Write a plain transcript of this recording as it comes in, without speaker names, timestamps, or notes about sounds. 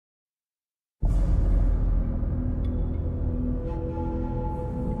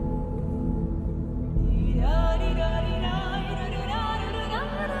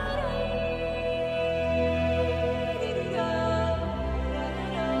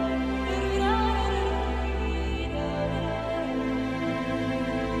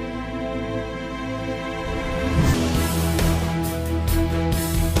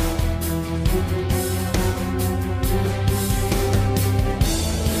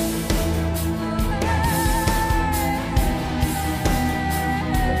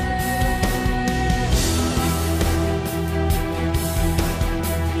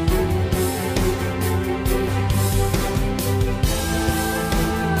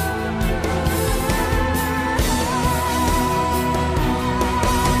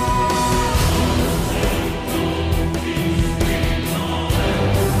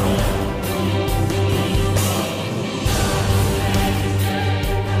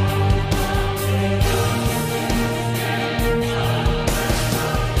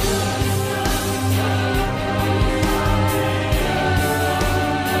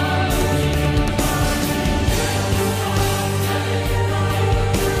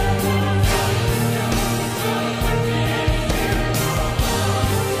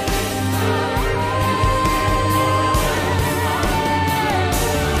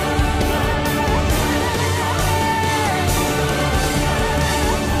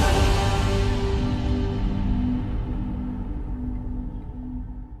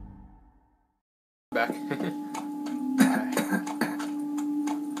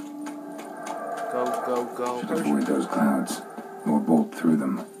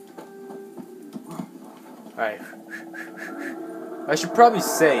Alright. I should probably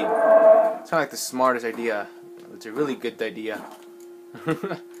save. It's not like the smartest idea. It's a really good idea. I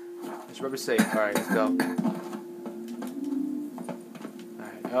should probably save. Alright, let's go.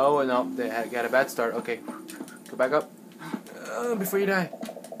 Alright. Oh, no. They got a bad start. Okay. Go back up. Before you die.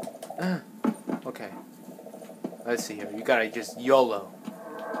 Okay. Let's see here. You gotta just YOLO.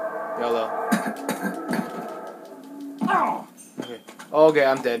 YOLO. Okay. Okay,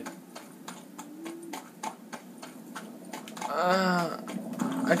 I'm dead.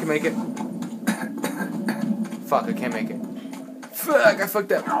 I can make it. Fuck, I can't make it. Fuck, I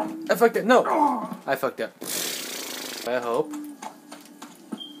fucked up. I fucked up. No. I fucked up. I hope.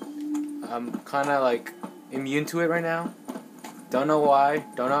 I'm kinda like immune to it right now. Don't know why.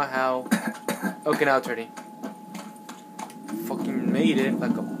 Don't know how. Okay, now it's ready. Fucking made it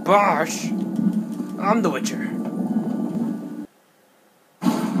like a boss. I'm the Witcher.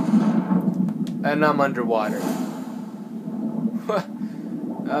 And I'm underwater.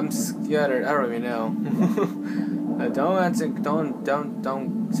 I'm scared. I don't even know. Don't answer.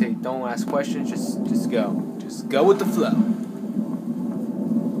 Don't say. Don't ask questions. Just go. Just go with the flow.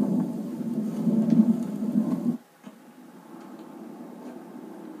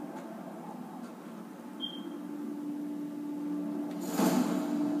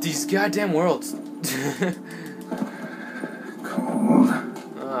 These goddamn worlds. Cold.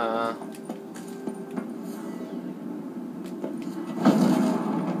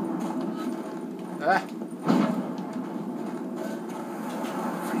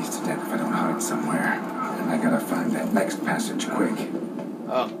 Freeze to death if I don't hide somewhere. And I gotta find that next passage quick.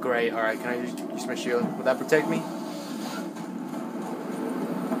 Oh, great. Alright, can I just use my shield? Will that protect me?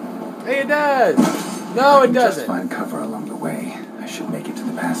 Hey, it does! No, it doesn't! Just find cover along the way. I should make it to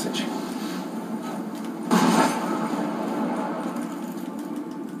the passage.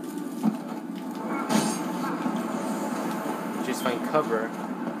 Just find cover.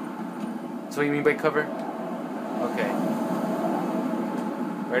 That's what you mean by cover? Okay.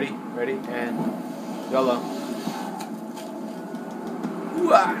 Ready? Ready? And YOLO.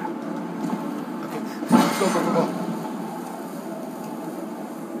 Ooh-ah! Okay. Go, go, go, go.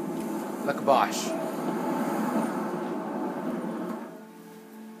 Like a Bosch.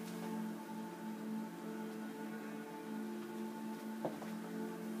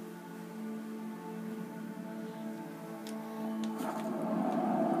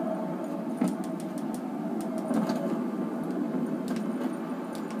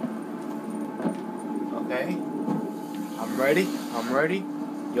 Okay. I'm ready. I'm ready.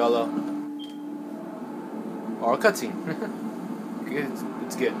 YOLO. Or a cutscene.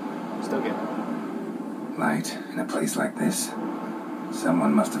 It's good. Still good. Light in a place like this.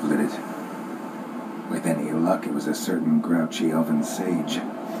 Someone must have lit it. With any luck, it was a certain grouchy elven sage.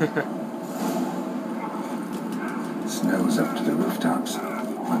 Snow's up to the rooftops.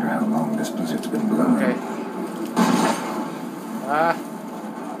 Wonder how long this blizzard's been blowing. Okay.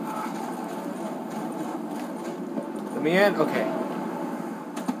 Let me in? Okay.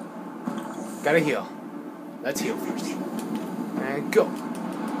 Gotta heal. Let's heal first. And go.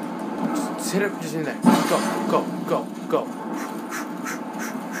 Just hit it just in there. Go, go, go, go.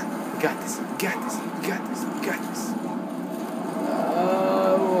 We got this. We got this. We got this. We got this.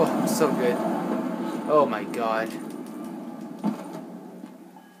 Oh, I'm so good. Oh my god.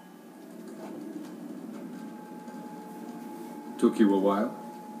 Took you a while?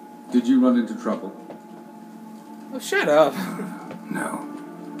 Did you run into trouble? Oh, shut up. No.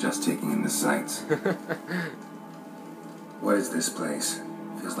 Just taking in the sights. What is this place?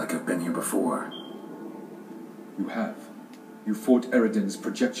 Feels like I've been here before. You have. You fought Eridan's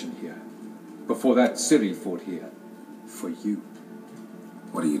projection here. Before that, Ciri fought here. For you.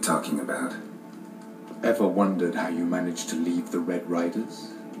 What are you talking about? Ever wondered how you managed to leave the Red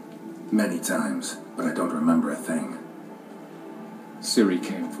Riders? Many times, but I don't remember a thing. Ciri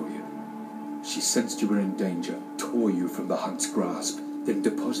came for you. She sensed you were in danger, tore you from the Hunt's grasp, then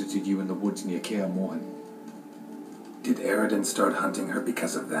deposited you in the woods near Kaer Morhen. Did Eridan start hunting her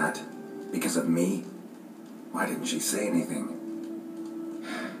because of that? Because of me? Why didn't she say anything?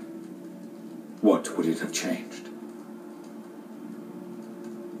 What would it have changed?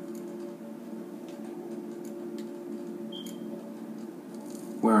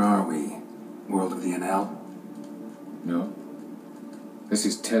 Where are we? World of the Enel? No. This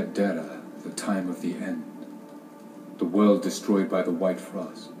is Ted Dara, the time of the end. The world destroyed by the White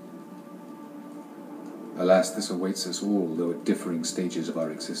Frost. Alas, this awaits us all, though at differing stages of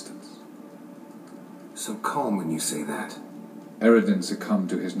our existence. So calm when you say that. Eridan succumbed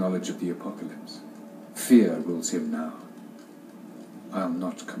to his knowledge of the apocalypse. Fear rules him now. I'll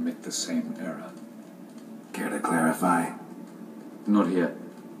not commit the same error. Care to clarify? Not here.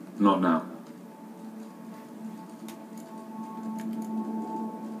 Not now.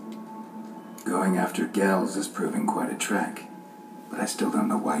 Going after Gels is proving quite a trek, but I still don't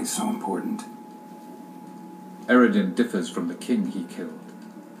know why he's so important. Eredin differs from the king he killed.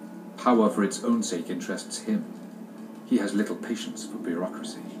 Power for its own sake interests him. He has little patience for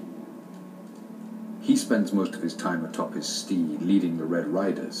bureaucracy. He spends most of his time atop his steed, leading the Red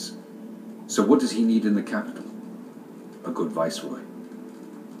Riders. So what does he need in the capital? A good viceroy.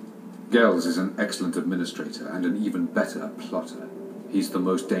 Gels is an excellent administrator and an even better plotter. He's the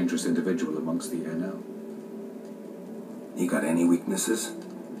most dangerous individual amongst the NL. He got any weaknesses?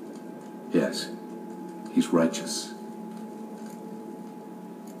 Yes. He's righteous.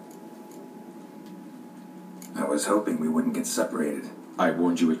 I was hoping we wouldn't get separated. I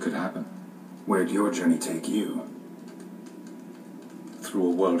warned you it could happen. Where'd your journey take you? Through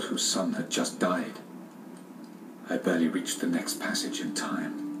a world whose sun had just died. I barely reached the next passage in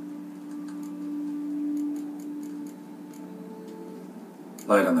time.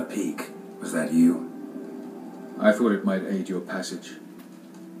 Light on the peak. Was that you? I thought it might aid your passage.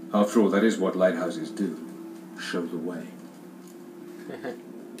 After all, that is what lighthouses do. Show the way.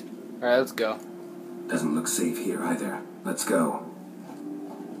 Alright, let's go. Doesn't look safe here either. Let's go.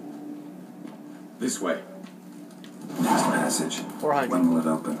 This way. Next passage. 400. When will it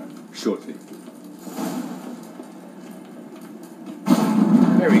open? Shortly.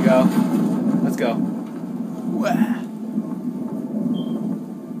 There we go. Let's go. Wah.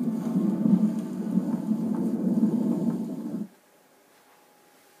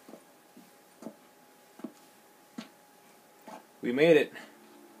 We made it.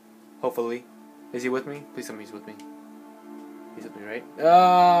 Hopefully. Is he with me? Please tell me he's with me. He's with me, right?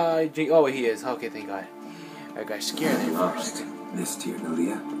 Oh, he is. Okay, thank God. I got scared there for a second. This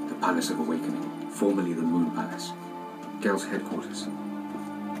Tirnalia? The Palace of Awakening, formerly the Moon Palace. Gel's headquarters.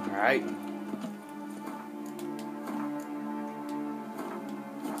 Alright.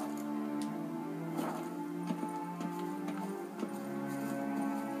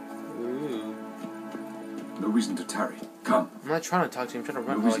 Ooh. No reason to tarry. Come. I'm not trying to talk to him. I'm trying to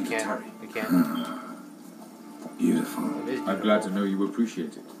run. No Oh, I reason to can't. tarry. I can't. Beautiful. It is beautiful. I'm glad to know you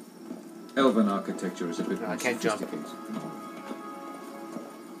appreciate it. Elven architecture is a bit No, I more can't jump. sophisticated.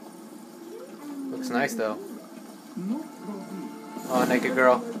 Looks nice though. Oh, naked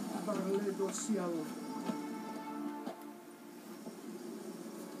girl.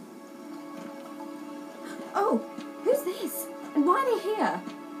 Oh, who's this? And why are they here?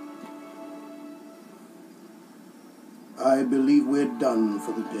 I believe we're done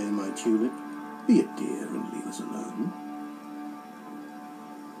for the day, my tulip. Be a dear and leave us alone.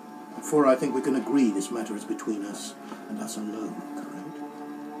 For I think we can agree this matter is between us and us alone, correct?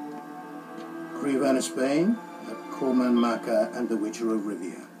 Crevan Spain, at Corman Maka and the Witcher of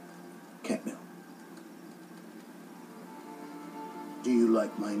Rivia. Ketmill. Do you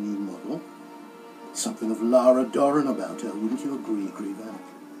like my new model? Something of Lara Doran about her, wouldn't you agree, Crevan?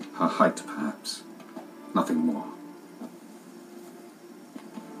 Her height, perhaps. Nothing more.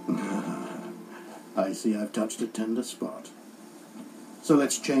 I see I've touched a tender spot. So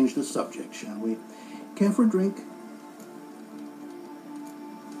let's change the subject, shall we? Care for a drink?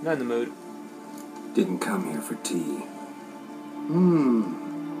 Not in the mood. Didn't come here for tea.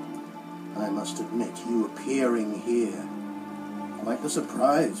 I must admit, you appearing here. Quite the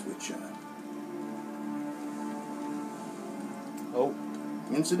surprise, Witcher. Oh.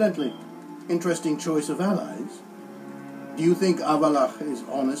 Incidentally, interesting choice of allies. Do you think Avalach is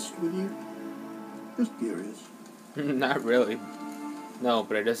honest with you? Just curious. Not really. No,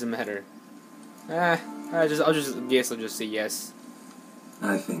 but it doesn't matter. I'll just say yes.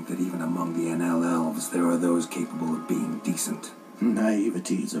 I think that even among the NL elves, there are those capable of being decent.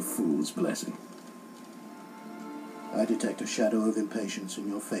 Naivety is a fool's blessing. I detect a shadow of impatience in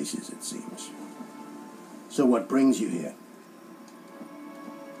your faces, it seems. So what brings you here?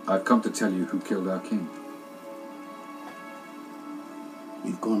 I've come to tell you who killed our king.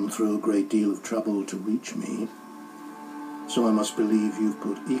 You've gone through a great deal of trouble to reach me, so I must believe you've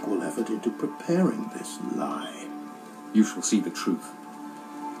put equal effort into preparing this lie. You shall see the truth.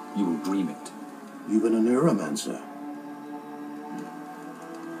 You will dream it. You've been a neuromancer.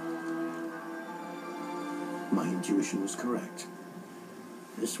 My intuition was correct.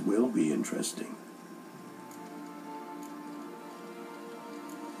 This will be interesting.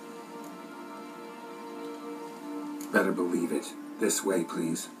 Better believe it. This way,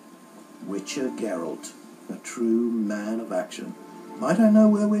 please. Witcher Geralt, a true man of action. Might I know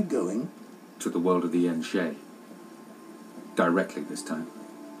where we're going? To the world of the Enshe. Directly this time.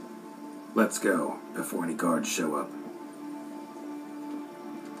 Let's go, before any guards show up.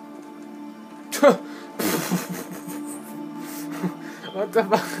 What the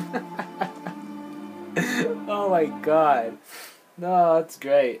fuck? Oh my god. No, that's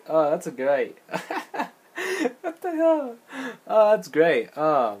great. Oh, that's a great. What the hell? Oh, that's great.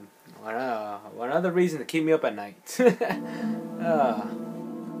 One other reason to keep me up at night.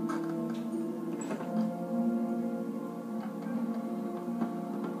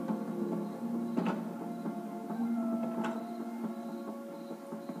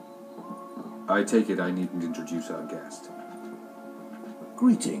 I take it I needn't introduce our guest.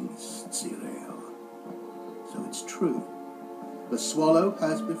 Greetings, Zirael. So it's true. The swallow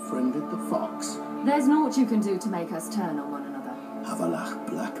has befriended the fox. There's naught you can do to make us turn on one another. Havelach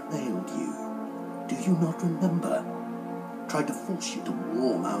blackmailed you. Do you not remember? Tried to force you to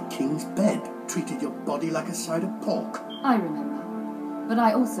warm our king's bed. Treated your body like a side of pork. I remember. But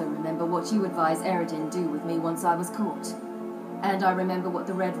I also remember what you advised Eredin do with me once I was caught. And I remember what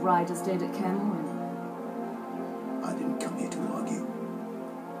the Red Riders did at Kermoran. I didn't come here to argue.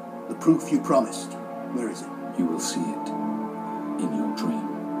 The proof you promised, where is it? You will see it in your dream.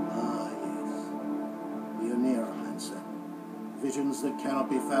 Ah, yes. We are nearer, Lancer. Visions that cannot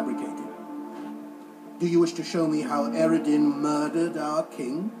be fabricated. Do you wish to show me how Eredin murdered our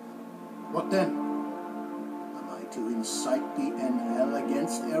king? What then? Am I to incite the Enhel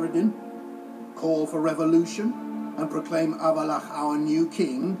against Eredin? Call for revolution? And proclaim Avalach our new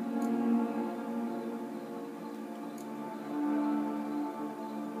king?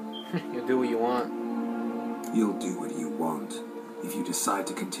 You'll do what you want. You'll do what you want. If you decide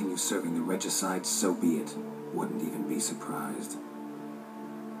to continue serving the regicide, so be it. Wouldn't even be surprised.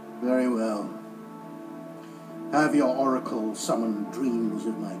 Very well. Have your oracle summon dreams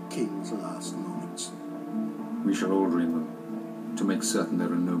of my king's last moments. We shall all dream them, to make certain there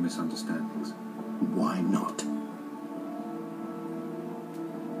are no misunderstandings. Why not?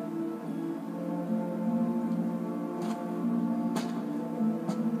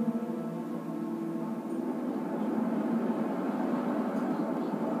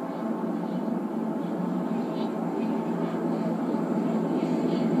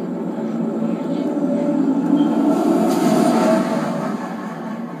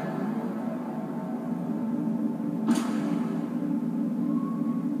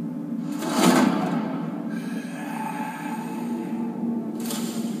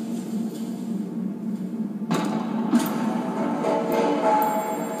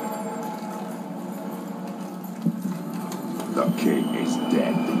 The king is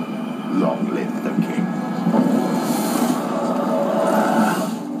dead. Long live the king.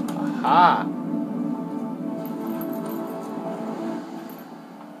 Aha!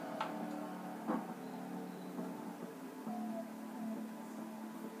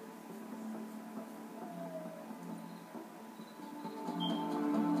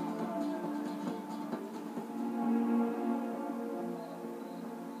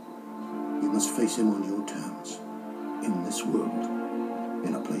 You must face him on your terms. In this world,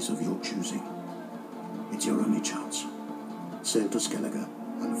 in a place of your choosing. It's your only chance. Sail to Skellige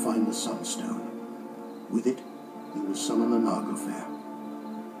and find the Sunstone. With it, you will summon an Argofair.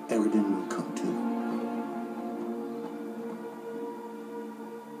 Eredin will come too.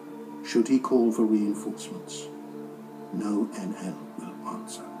 Should he call for reinforcements, no Enhel will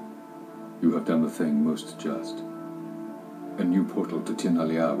answer. You have done the thing most just. A new portal to Tin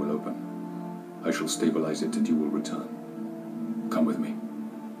Alia will open. I shall stabilize it and you will return. Come with me.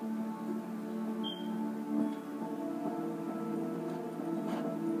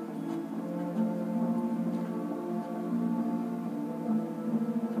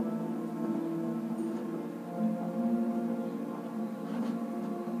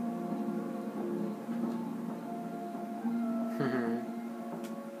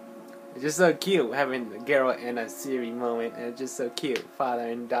 It's just so cute having Geralt and a Ciri moment, and it's just so cute, father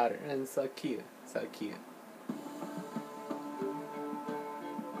and daughter, and it's so cute, so cute.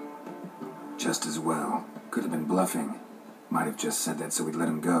 Just as well. Could have been bluffing. Might have just said that so we'd let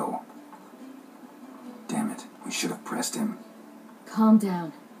him go. Damn it, we should have pressed him. Calm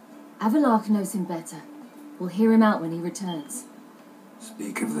down. Avalach knows him better. We'll hear him out when he returns.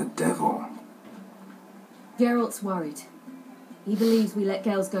 Speak of the devil. Geralt's worried. He believes we let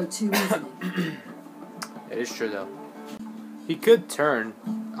girls go too easily. It is true though. He could turn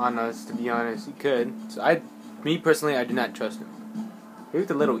on us, to be honest. He could. So me personally, I do not trust him. He looked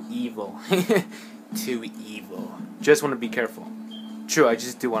a little evil. Too evil. Just want to be careful. True, I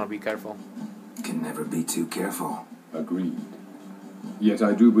just do want to be careful. Can never be too careful. Agreed. Yet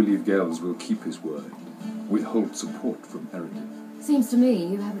I do believe Gales will keep his word. Withhold support from Eredin. Seems to me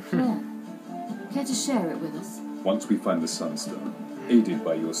you have a plan. Care to share it with us? Once we find the Sunstone, aided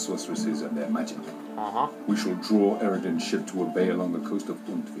by your sorceresses and their magic, we shall draw Eredin's ship to a bay along the coast of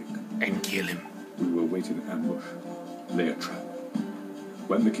Undvik. And kill him. We will wait in ambush, lay a trap.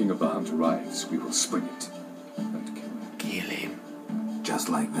 When the King of the Hunt arrives, we will spring it and kill him. Kill him. Just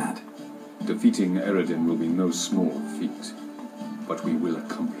like that. Defeating Eredin will be no small feat, but we will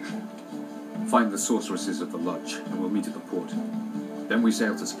accomplish it. Find the sorceresses of the lodge, and we'll meet at the port. Then we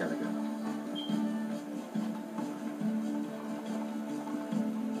sail to Skellige.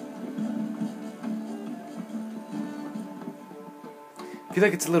 I feel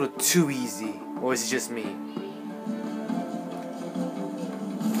like it's a little too easy. Or is it just me?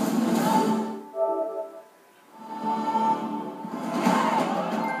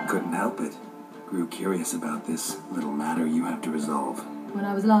 Couldn't help it. Grew curious about this little matter you have to resolve. When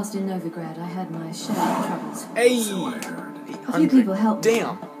I was last in Novigrad, I had my share of troubles. Hey! So I heard. A few people helped me.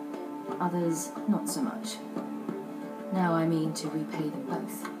 Damn! Others, not so much. Now I mean to repay them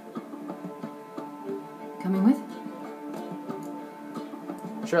both. Coming with?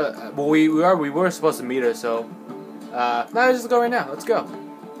 Sure. Well, we were supposed to meet her, so. No, let's just go right now. Let's go.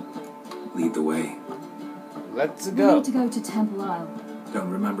 Lead the way. Let's We go. need to go to Temple Isle. Don't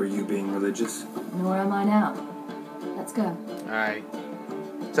remember you being religious? Nor am I now. Let's go. Alright.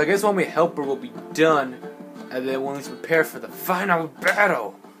 So I guess when we help her, we'll be done. And then when we prepare for the final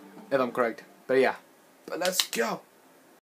battle. If I'm correct. But yeah. But let's go.